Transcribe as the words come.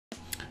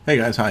Hey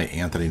guys, hi,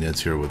 Anthony Nitz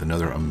here with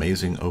another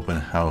amazing open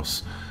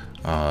house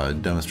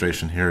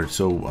demonstration here.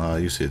 So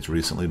you see it's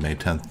recently May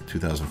 10th,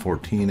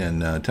 2014,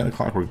 and 10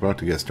 o'clock we're about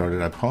to get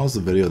started. I paused the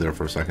video there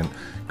for a second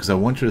because I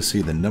want you to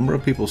see the number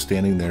of people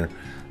standing there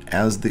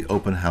as the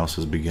open house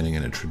is beginning.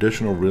 In a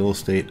traditional real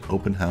estate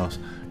open house,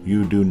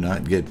 you do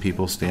not get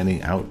people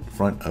standing out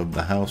front of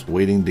the house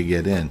waiting to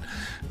get in.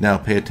 Now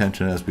pay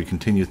attention as we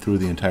continue through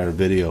the entire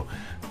video,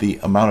 the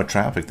amount of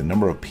traffic, the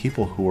number of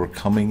people who are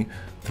coming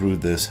through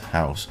this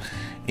house.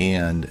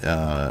 And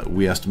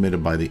we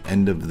estimated by the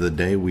end of the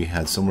day we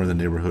had somewhere in the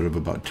neighborhood of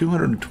about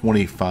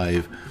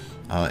 225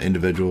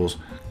 individuals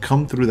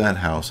come through that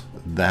house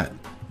that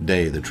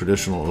day, the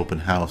traditional open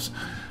house.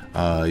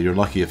 You're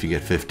lucky if you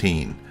get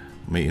 15.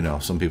 I mean, you know,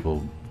 some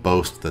people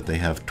boast that they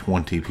have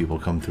 20 people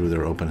come through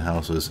their open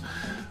houses.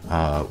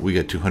 We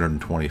get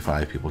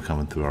 225 people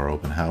coming through our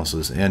open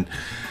houses, and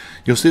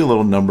you'll see a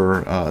little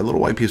number, a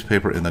little white piece of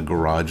paper in the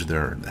garage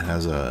there that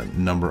has a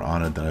number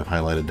on it that I've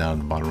highlighted down in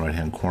the bottom right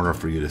hand corner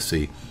for you to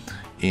see.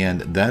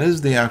 And that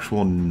is the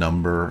actual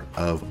number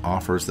of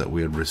offers that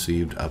we had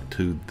received up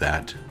to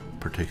that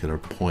particular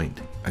point.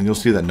 And you'll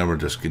see that number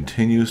just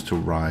continues to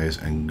rise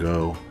and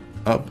go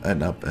up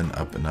and up and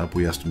up and up.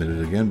 We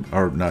estimated again,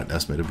 or not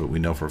estimated, but we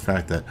know for a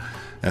fact that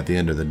at the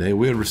end of the day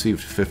we had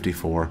received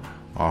 54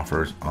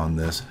 offers on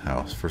this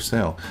house for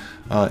sale.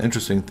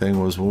 Interesting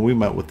thing was when we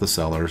met with the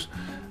sellers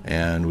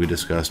and we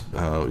discussed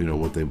you know,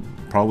 what they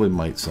probably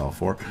might sell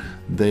for,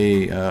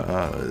 they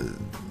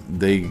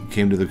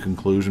came to the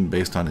conclusion,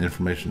 based on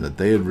information that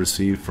they had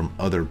received from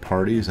other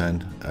parties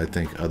and I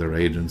think other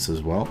agents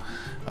as well,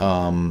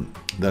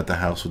 that the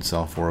house would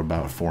sell for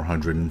about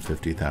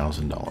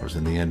 $450,000.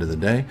 In the end of the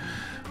day,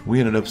 we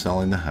ended up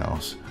selling the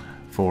house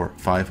for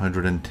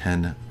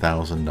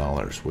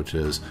 $510,000, which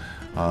is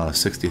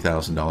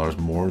 $60,000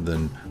 more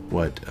than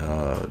what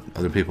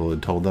other people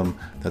had told them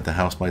that the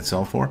house might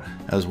sell for,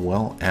 as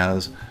well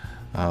as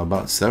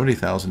about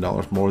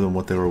 $70,000 more than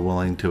what they were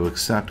willing to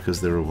accept,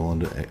 because they were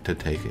willing to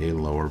take a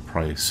lower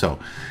price. So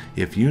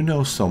if you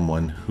know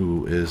someone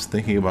who is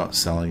thinking about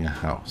selling a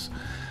house,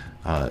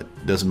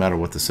 doesn't matter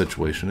what the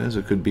situation is.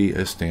 It could be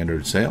a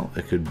standard sale,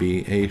 it could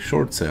be a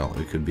short sale,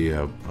 it could be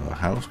a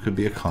house, it could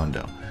be a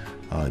condo.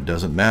 It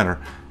doesn't matter.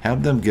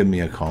 Have them give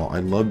me a call.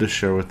 I'd love to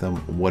share with them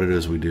what it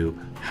is we do,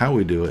 how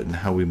we do it, and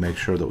how we make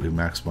sure that we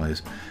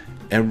maximize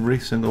every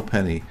single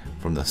penny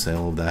from the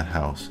sale of that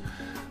house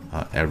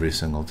every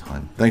single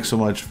time. Thanks so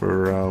much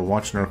for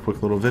watching our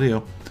quick little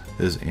video.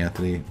 This is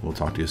Anthony. We'll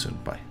talk to you soon.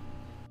 Bye.